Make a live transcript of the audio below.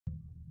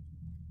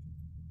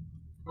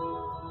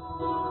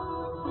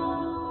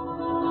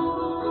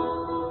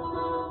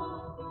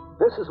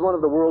This is one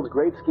of the world's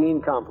great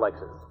skiing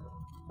complexes.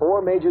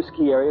 4 major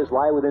ski areas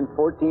lie within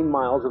 14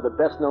 miles of the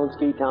best-known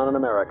ski town in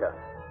America,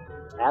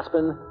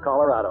 Aspen,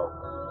 Colorado.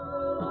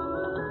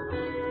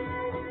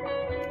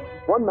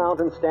 One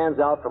mountain stands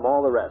out from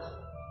all the rest.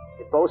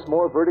 It boasts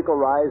more vertical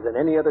rise than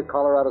any other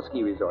Colorado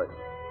ski resort.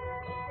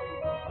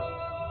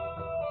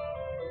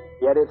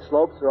 Yet its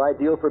slopes are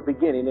ideal for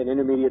beginning and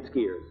intermediate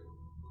skiers.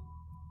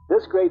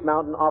 This great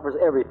mountain offers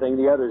everything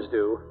the others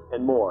do,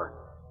 and more.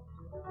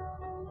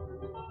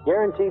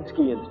 Guaranteed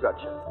ski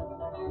instruction.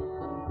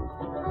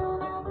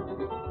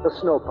 The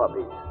Snow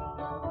Puppies.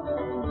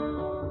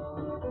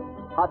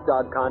 Hot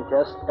dog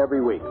contests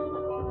every week.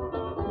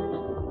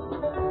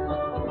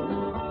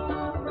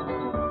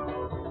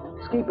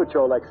 Ski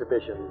patrol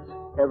exhibitions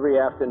every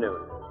afternoon.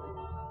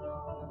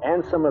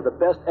 And some of the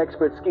best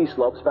expert ski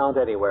slopes found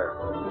anywhere.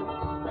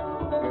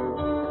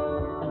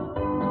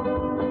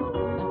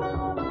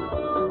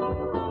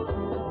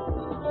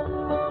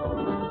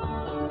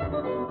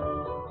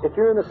 If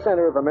you're in the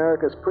center of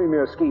America's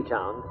premier ski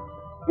town,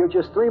 you're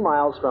just 3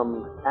 miles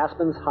from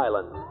Aspen's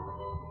Highlands.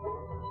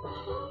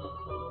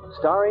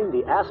 Starring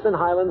the Aspen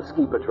Highlands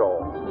Ski Patrol.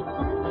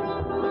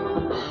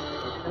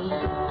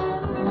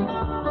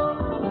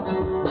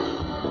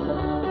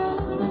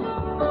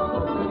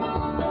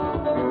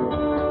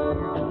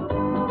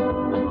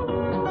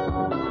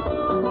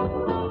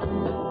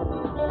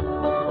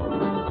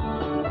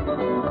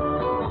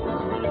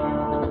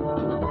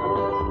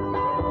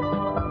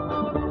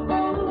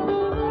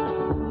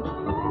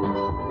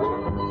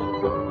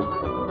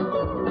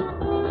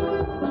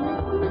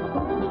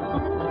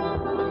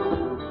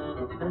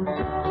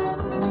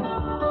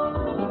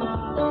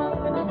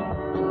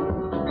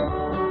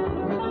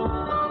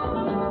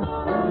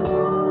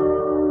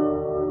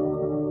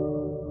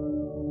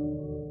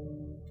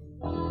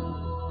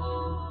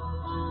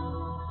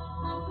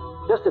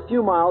 Just a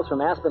few miles from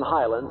Aspen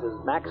Highlands is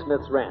Mac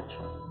Smith's ranch.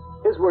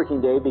 His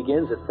working day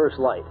begins at first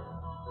light.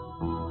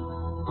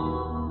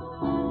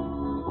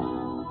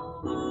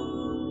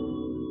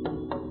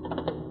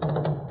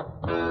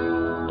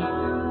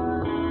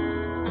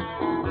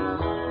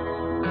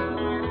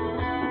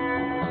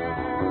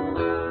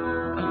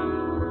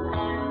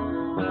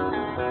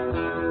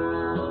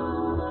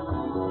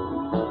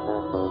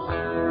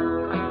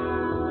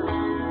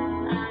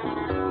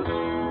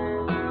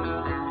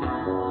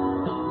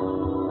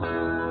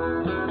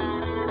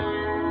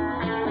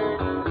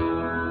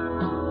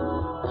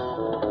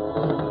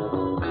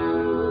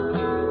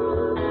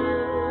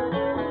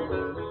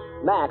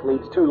 Mac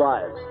leads 2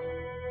 lives.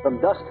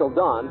 From dusk till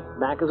dawn,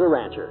 Mac is a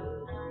rancher.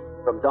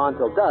 From dawn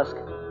till dusk,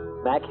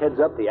 Mac heads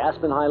up the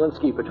Aspen Highlands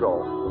Ski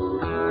Patrol.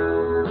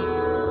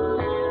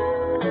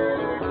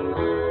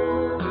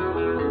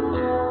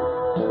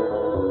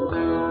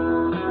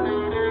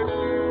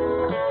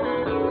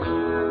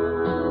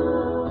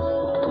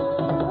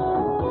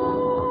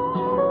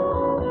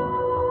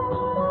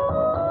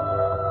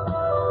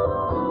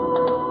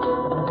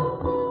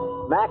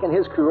 Mac and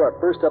his crew are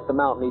first up the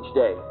mountain each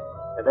day,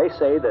 and they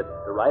say that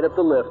the ride up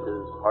the lift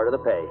is part of the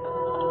pay.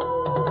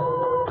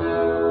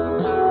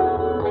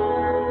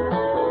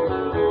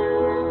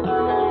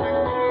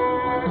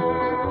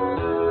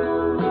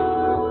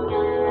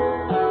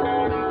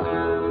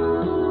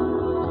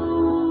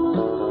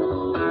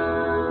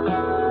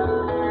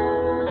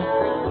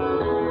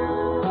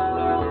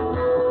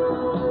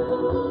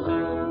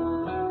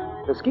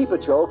 The ski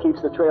patrol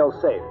keeps the trails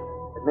safe,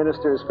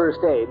 administers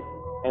first aid,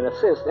 and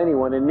assists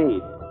anyone in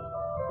need.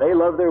 They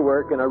love their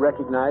work and are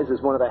recognized as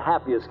one of the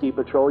happiest ski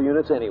patrol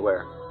units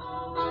anywhere.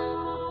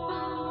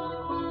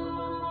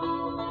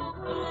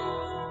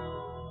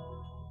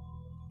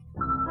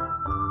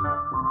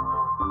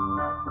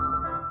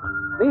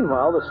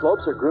 Meanwhile, the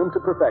slopes are groomed to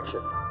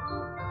perfection.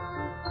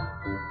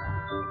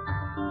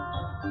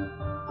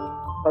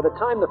 By the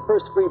time the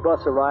first free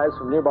bus arrives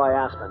from nearby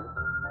Aspen,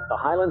 the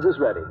Highlands is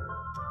ready,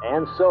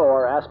 and so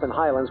are Aspen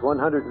Highlands'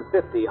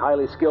 150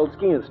 highly skilled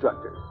ski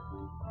instructors.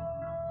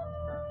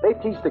 They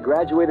teach the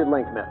graduated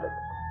length method,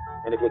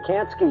 and if you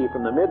can't ski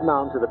from the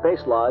mid-mountain to the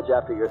base lodge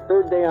after your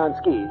 3rd day on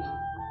skis,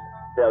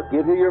 they'll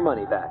give you your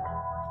money back.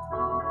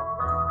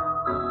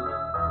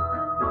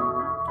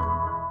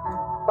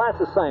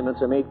 Class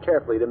assignments are made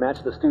carefully to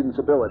match the students'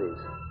 abilities.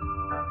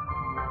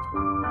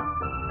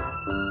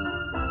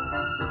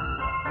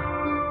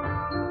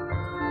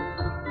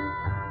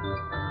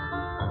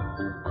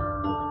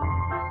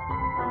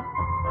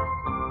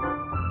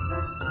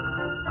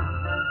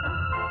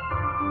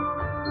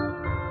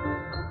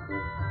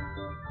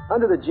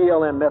 Under the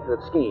GLM method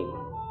of skiing,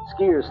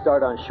 skiers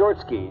start on short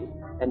skis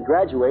and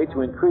graduate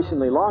to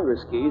increasingly longer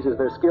skis as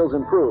their skills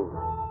improve.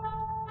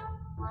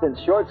 Since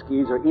short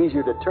skis are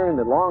easier to turn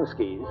than long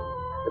skis,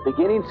 the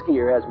beginning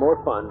skier has more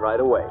fun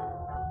right away.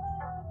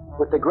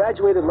 With the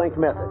graduated length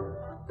method,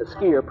 the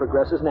skier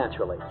progresses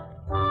naturally.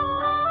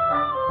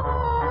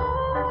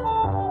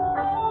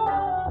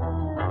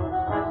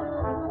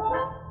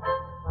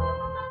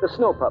 The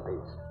Snow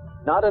Puppies,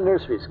 not a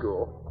nursery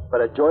school, but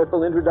a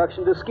joyful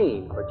introduction to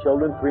skiing for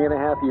children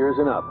 3.5 years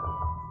and up.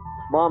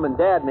 Mom and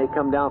Dad may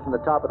come down from the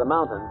top of the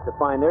mountain to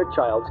find their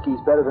child skis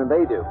better than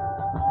they do.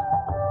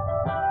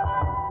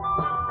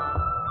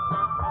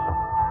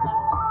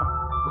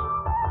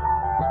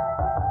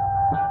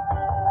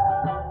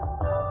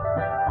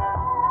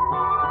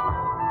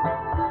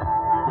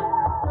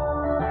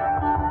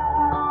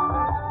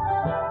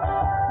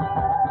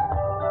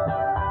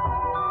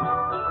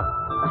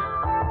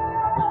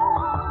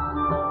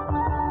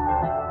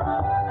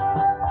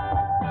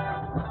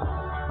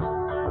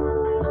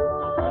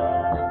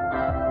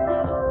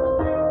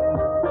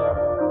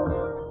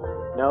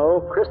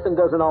 Kristen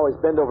doesn't always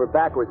bend over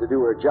backwards to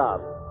do her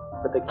job,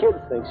 but the kids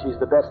think she's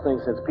the best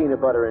thing since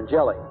peanut butter and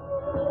jelly.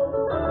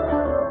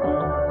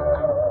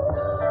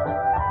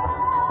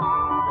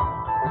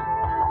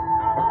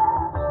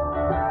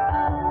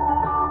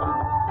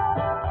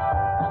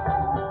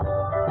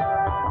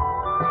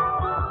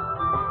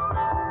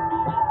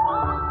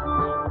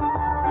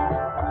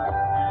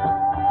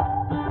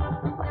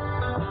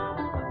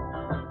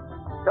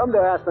 Come to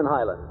Aspen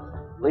Highlands.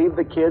 Leave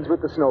the kids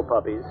with the snow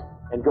puppies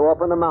and go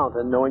up on the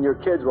mountain knowing your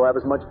kids will have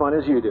as much fun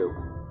as you do.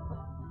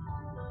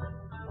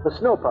 The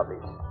snow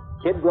puppies.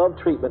 Kid glove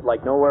treatment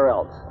like nowhere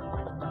else.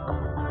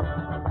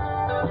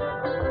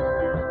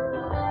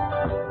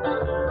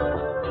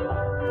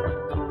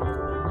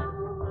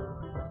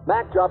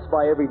 Mac drops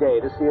by every day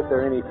to see if there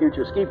are any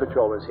future ski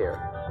patrollers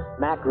here.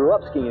 Mac grew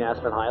up skiing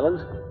Aspen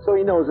Highlands, so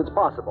he knows it's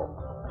possible.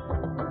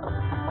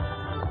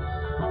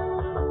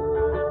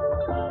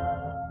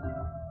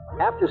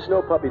 After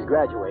snow puppies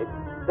graduate,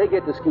 they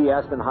get to ski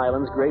Aspen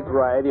Highlands' great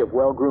variety of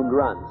well-groomed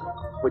runs,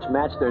 which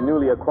match their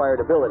newly acquired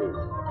abilities.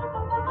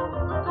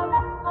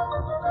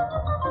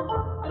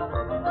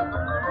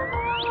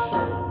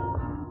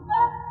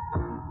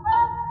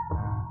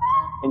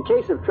 In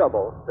case of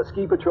trouble, the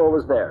ski patrol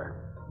is there,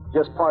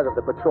 just part of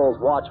the patrol's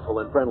watchful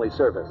and friendly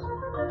service.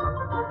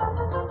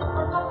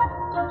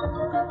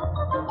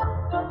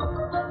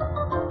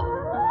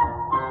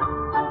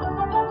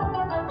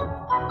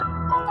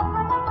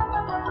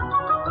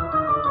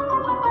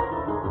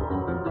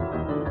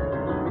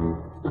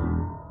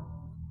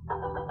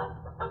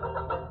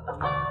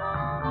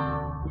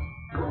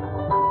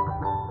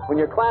 When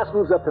your class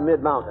moves up to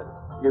mid-mountain,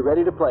 you're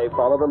ready to play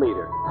Follow the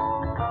Leader.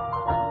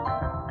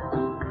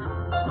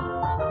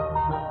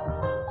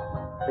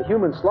 The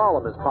human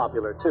slalom is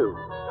popular, too.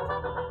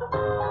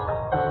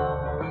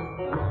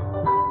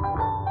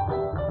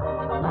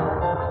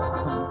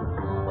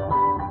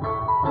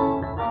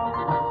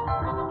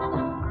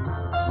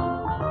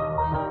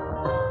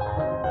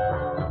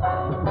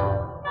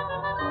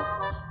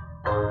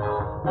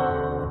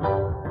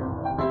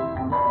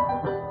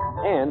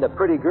 And a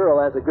pretty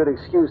girl has a good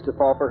excuse to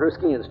fall for her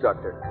ski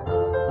instructor.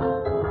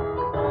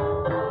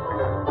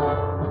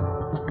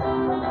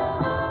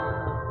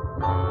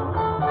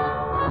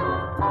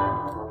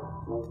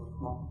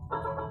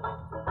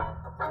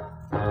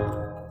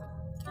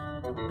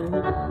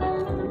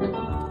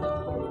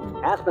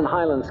 Aspen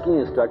Highland ski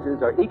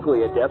instructors are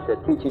equally adept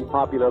at teaching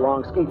popular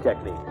long ski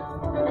techniques.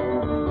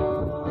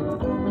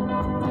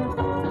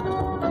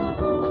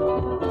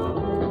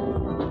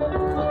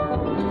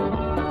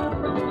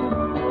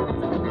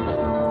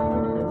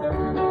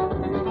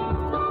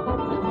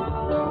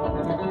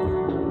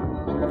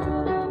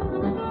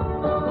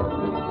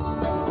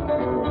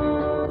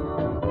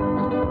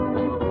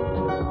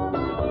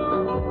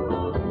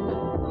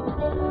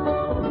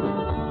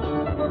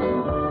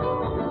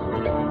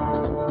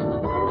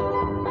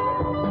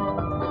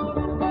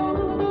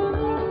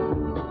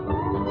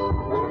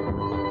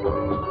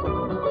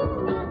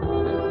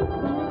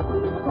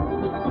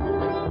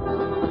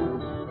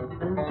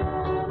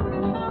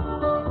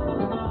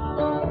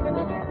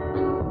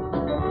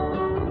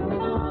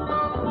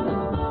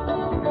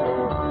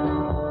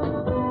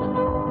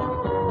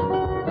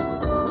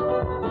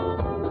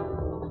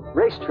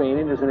 Race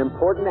training is an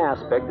important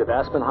aspect of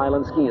Aspen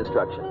Highland ski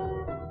instruction,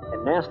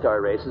 and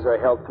NASTAR races are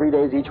held 3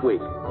 days each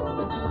week.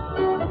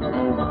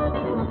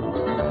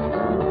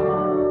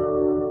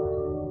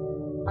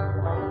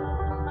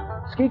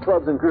 Ski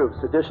clubs and groups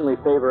traditionally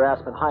favor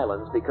Aspen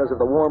Highlands because of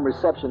the warm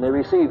reception they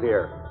receive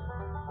here.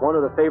 One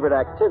of the favorite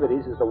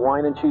activities is the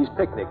wine and cheese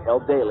picnic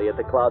held daily at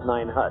the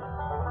Cloud9 hut.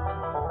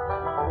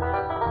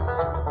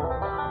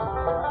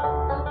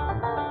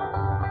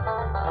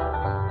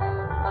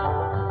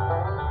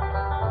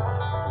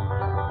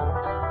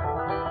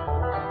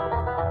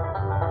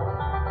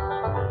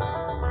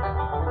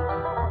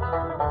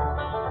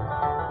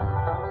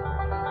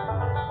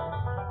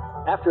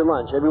 After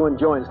lunch, everyone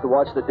joins to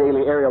watch the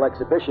daily aerial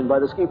exhibition by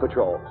the ski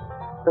patrol,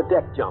 the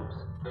deck jumps.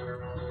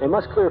 They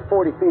must clear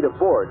 40 feet of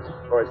boards,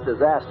 or it's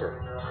disaster.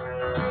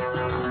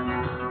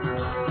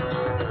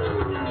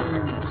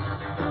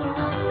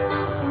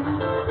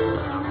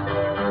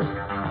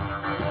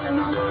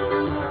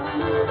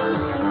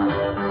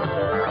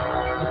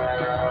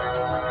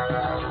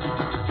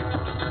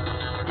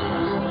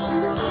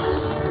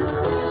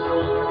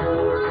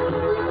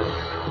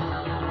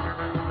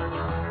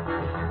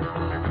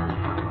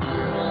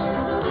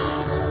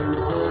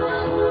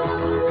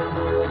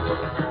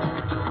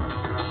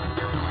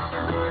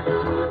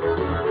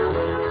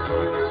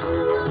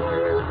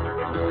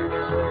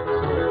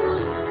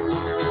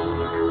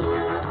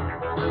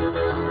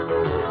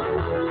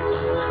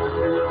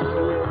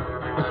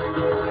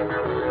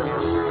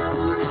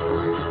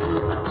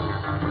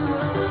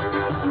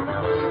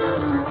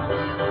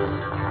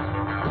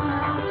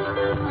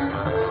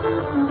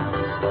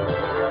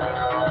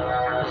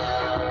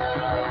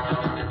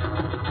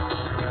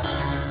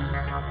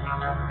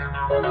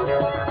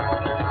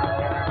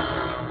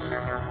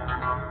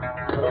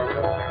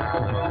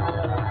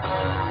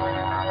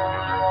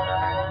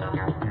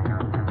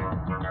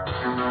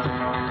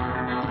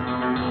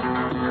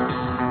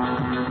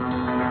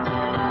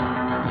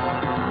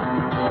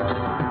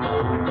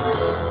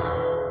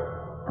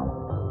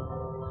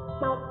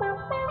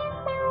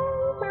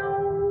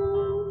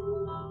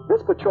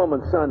 This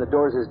patrolman's son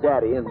adores his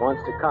daddy and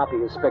wants to copy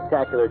his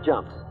spectacular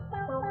jumps.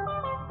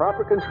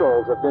 Proper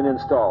controls have been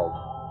installed.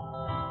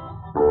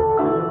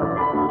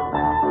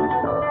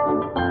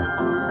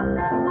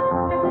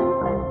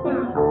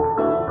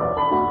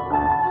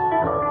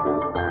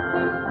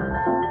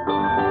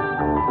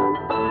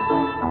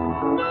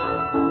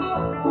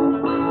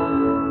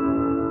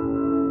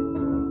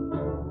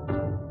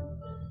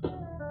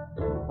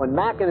 When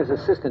Mac and his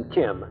assistant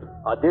Kim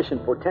audition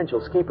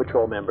potential ski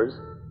patrol members,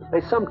 they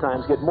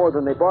sometimes get more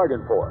than they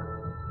bargained for.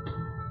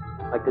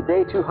 Like the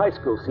day 2 high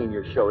school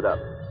seniors showed up.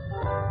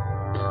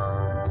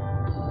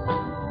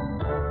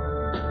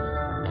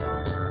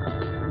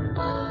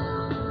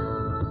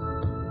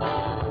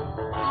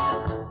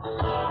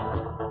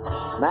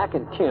 Mac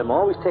and Kim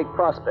always take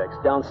prospects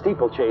down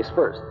Steeplechase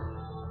first.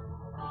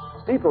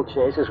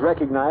 Steeplechase is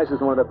recognized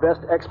as one of the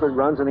best expert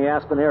runs in the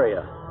Aspen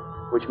area,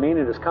 which means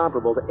it is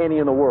comparable to any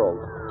in the world.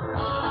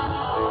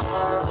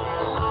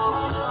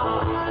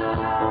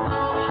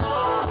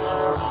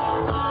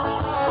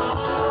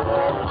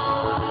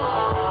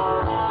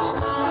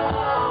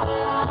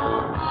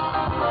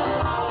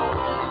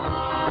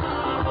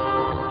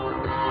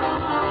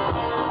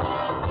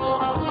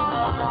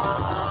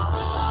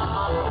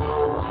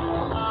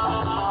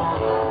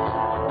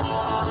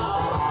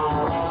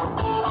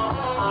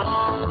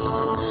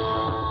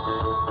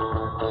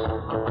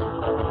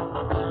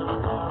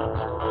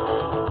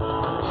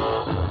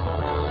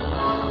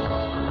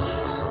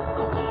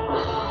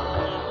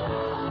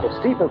 If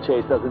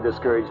Steeplechase doesn't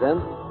discourage them,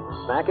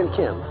 Mac and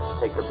Kim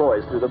take the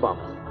boys through the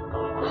bumps.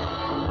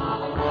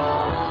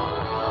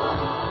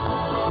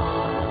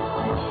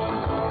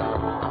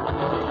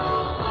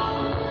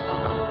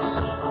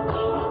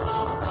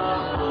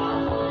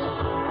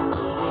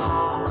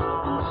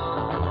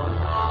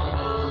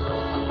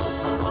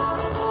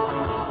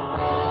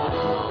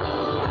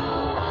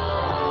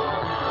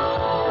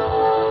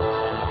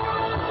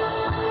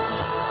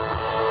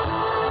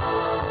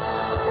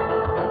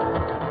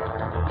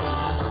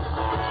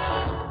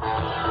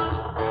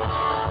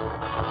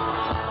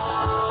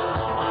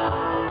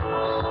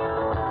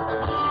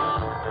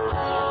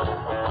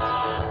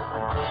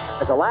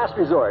 As a last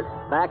resort,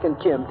 Mac and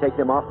Kim take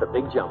them off the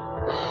big jump.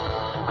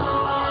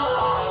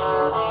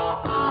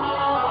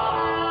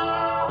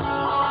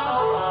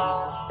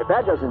 If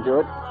that doesn't do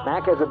it,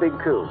 Mac has a big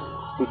coup.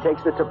 He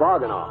takes the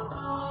toboggan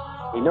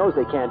off. He knows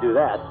they can't do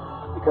that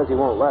because he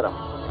won't let them.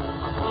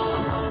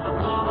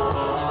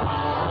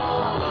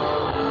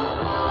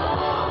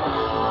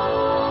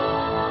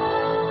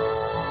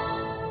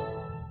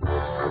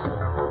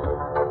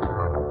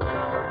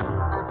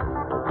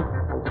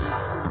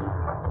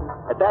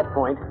 At that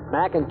point,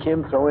 Mac and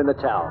Kim throw in the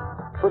towel,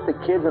 put the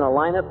kids in a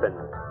lineup, and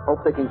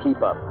hope they can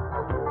keep up.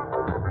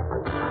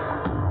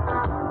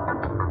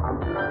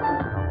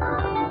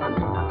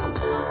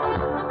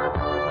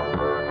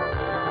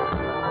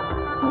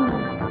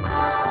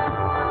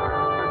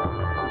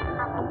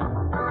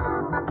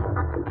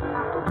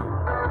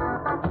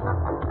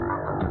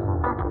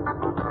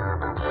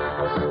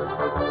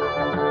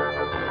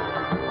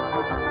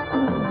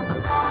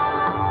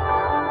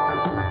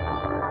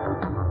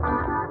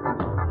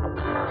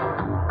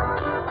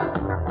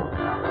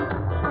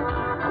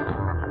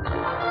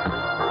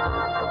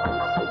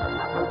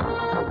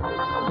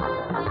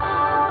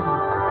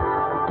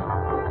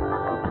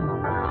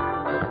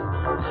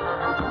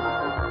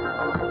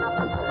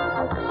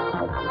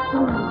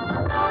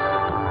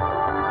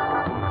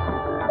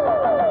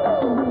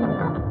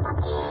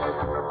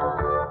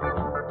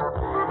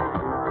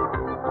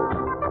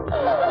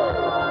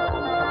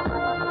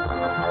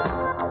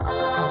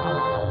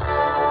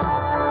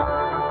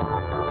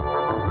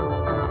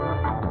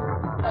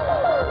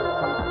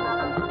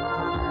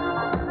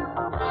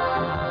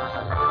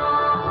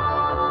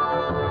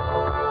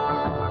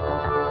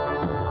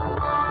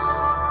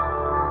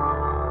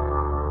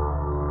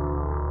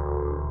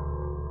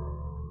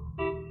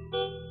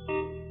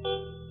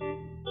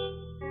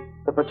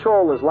 The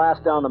patrol is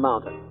last down the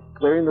mountain,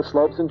 clearing the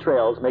slopes and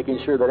trails, making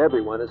sure that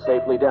everyone is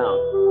safely down.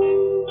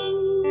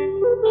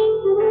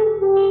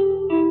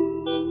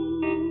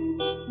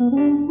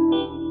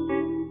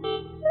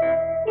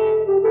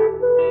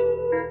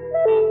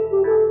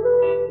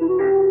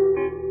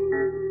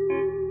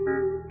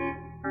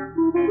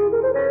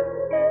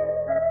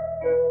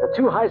 The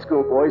 2 high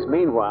school boys,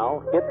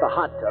 meanwhile, hit the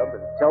hot tub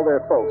and tell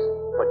their folks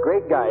what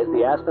great guys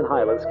the Aspen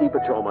Highlands ski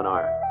patrolmen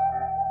are.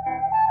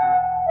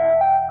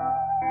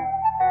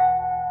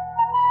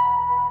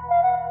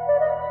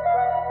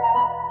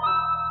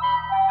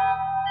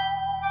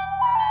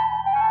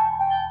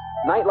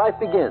 Nightlife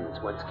begins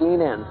when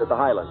skiing ends at the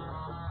Highlands.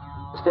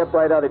 Step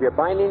right out of your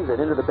bindings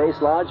and into the base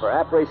lodge for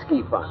après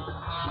ski fun.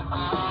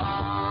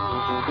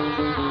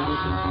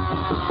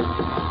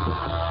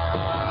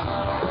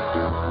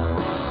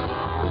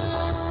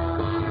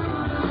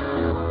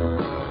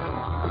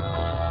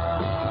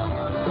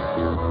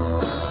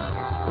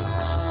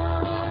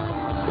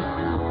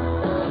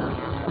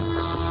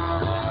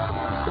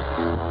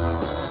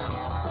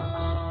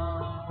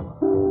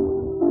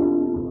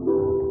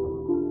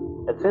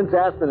 Since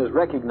Aspen is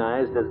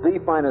recognized as the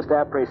finest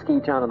après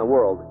ski town in the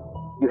world,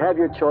 you have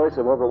your choice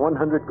of over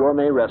 100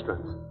 gourmet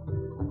restaurants.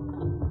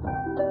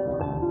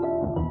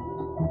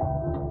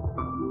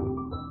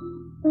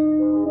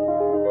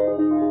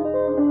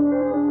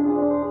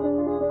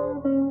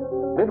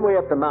 Midway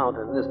up the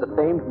mountain is the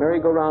famed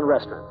merry-go-round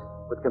restaurant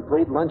with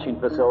complete lunching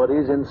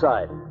facilities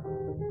inside.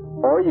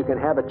 Or you can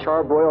have a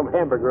charbroiled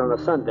hamburger on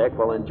the sun deck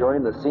while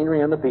enjoying the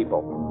scenery and the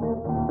people.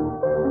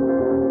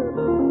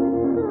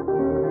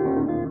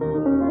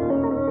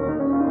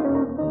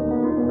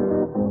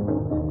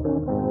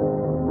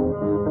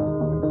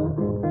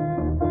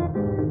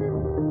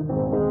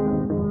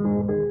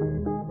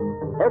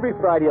 Every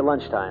Friday at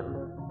lunchtime,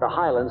 the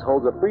Highlands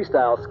holds a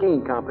freestyle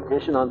skiing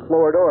competition on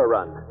Floridora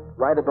Run,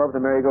 right above the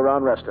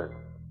merry-go-round restaurant.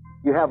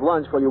 You have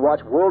lunch while you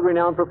watch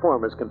world-renowned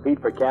performers compete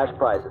for cash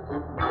prizes.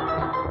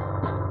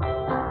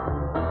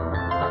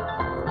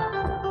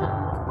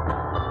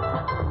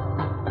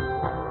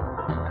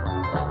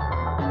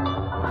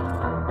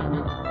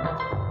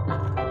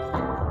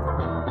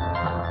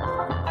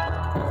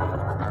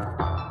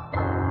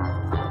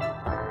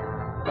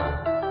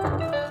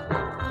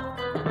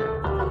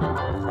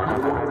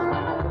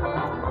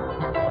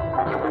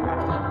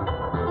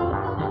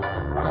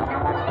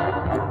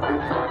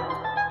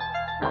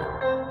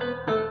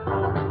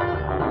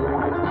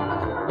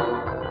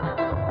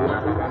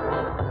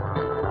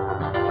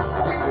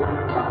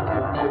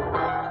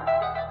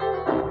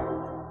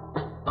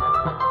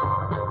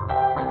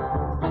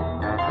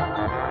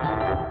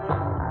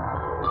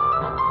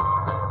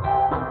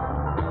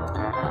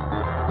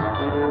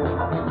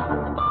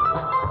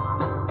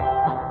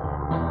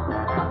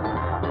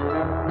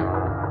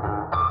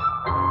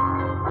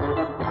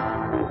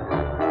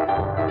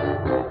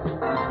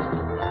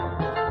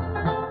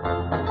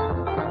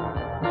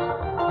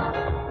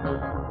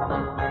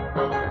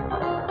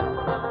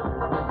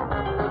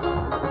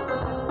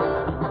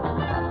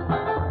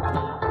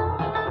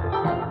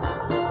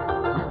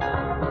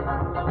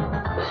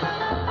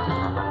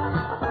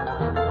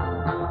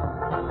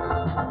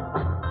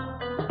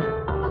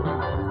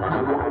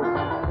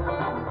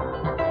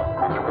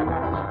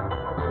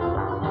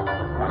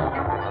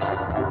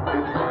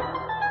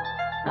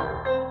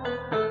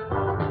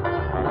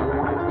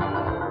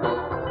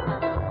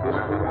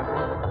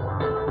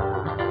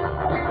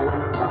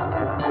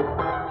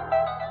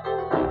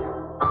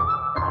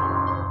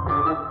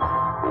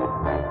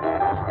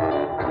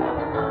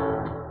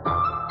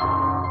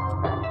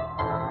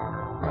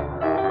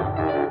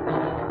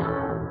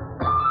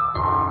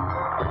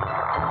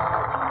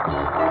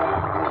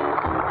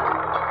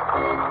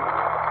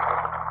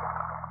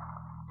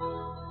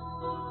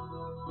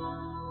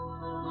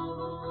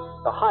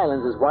 The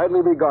Highlands is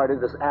widely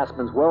regarded as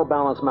Aspen's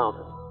well-balanced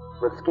mountain,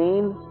 with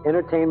skiing,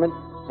 entertainment,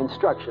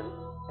 instruction,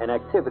 and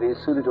activities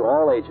suited to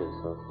all ages.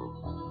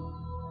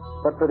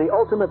 But for the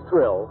ultimate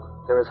thrill,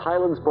 there is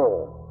Highlands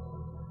Bowl.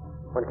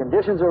 When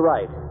conditions are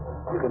right,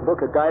 you can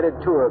book a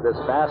guided tour of this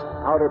vast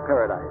outer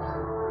paradise,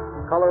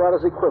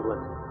 Colorado's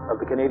equivalent of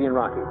the Canadian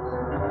Rockies.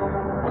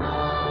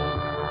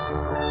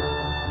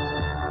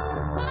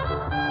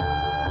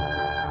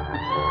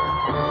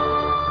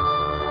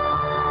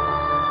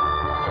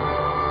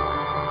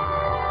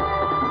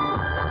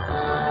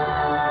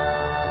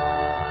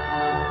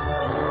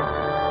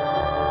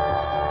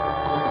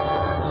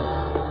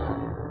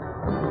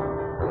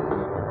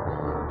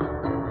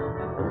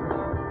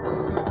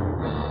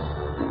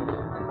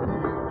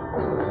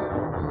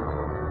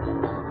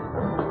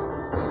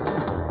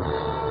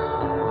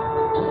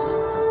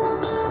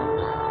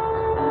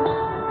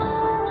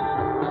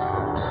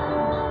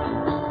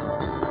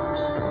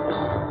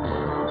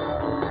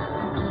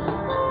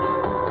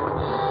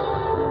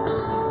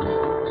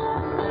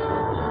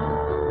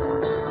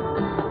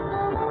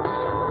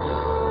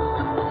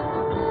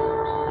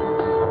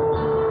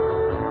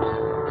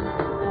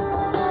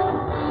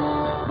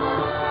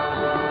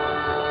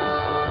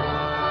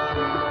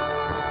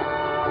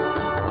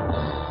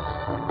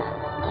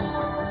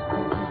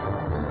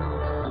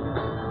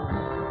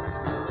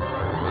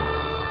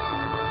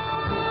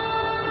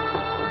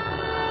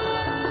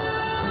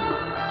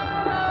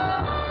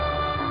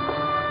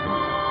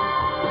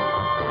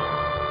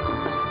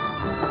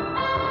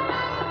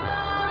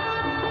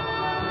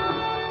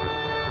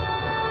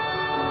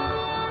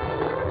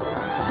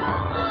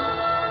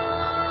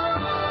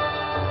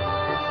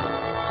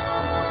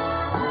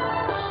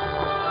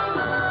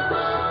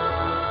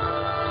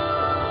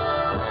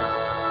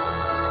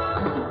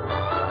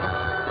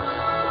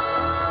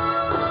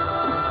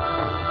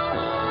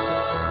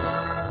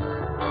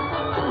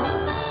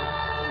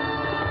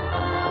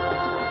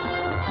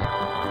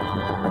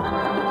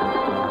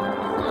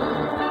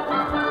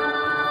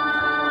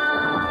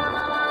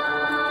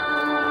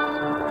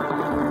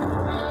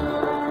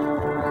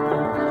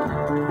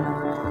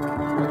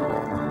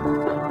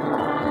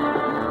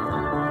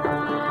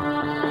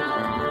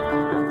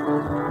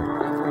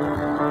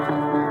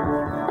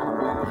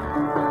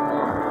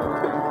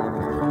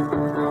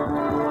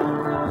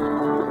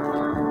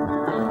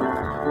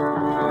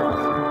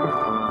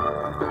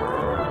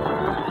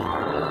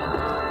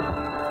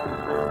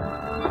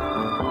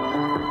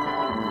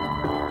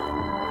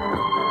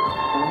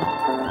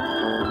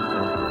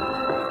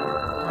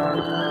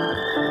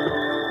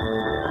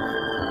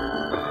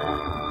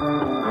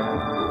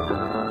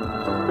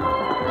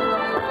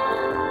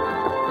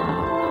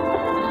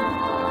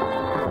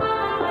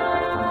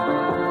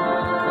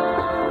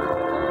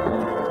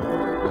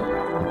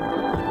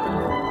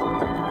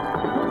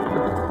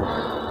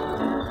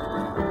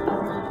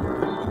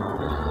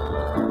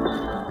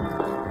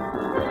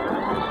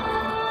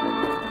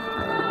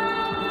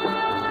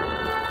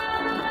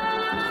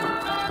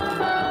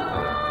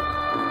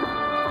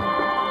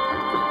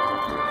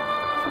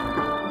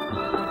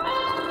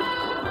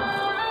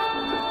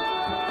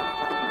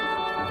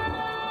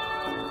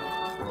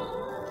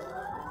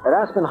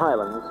 Aspen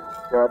Highlands,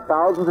 there are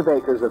thousands of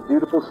acres of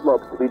beautiful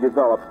slopes to be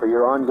developed for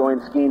your ongoing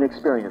skiing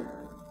experience.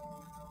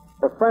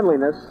 The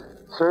friendliness,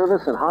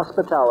 service, and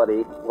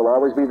hospitality will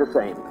always be the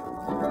same.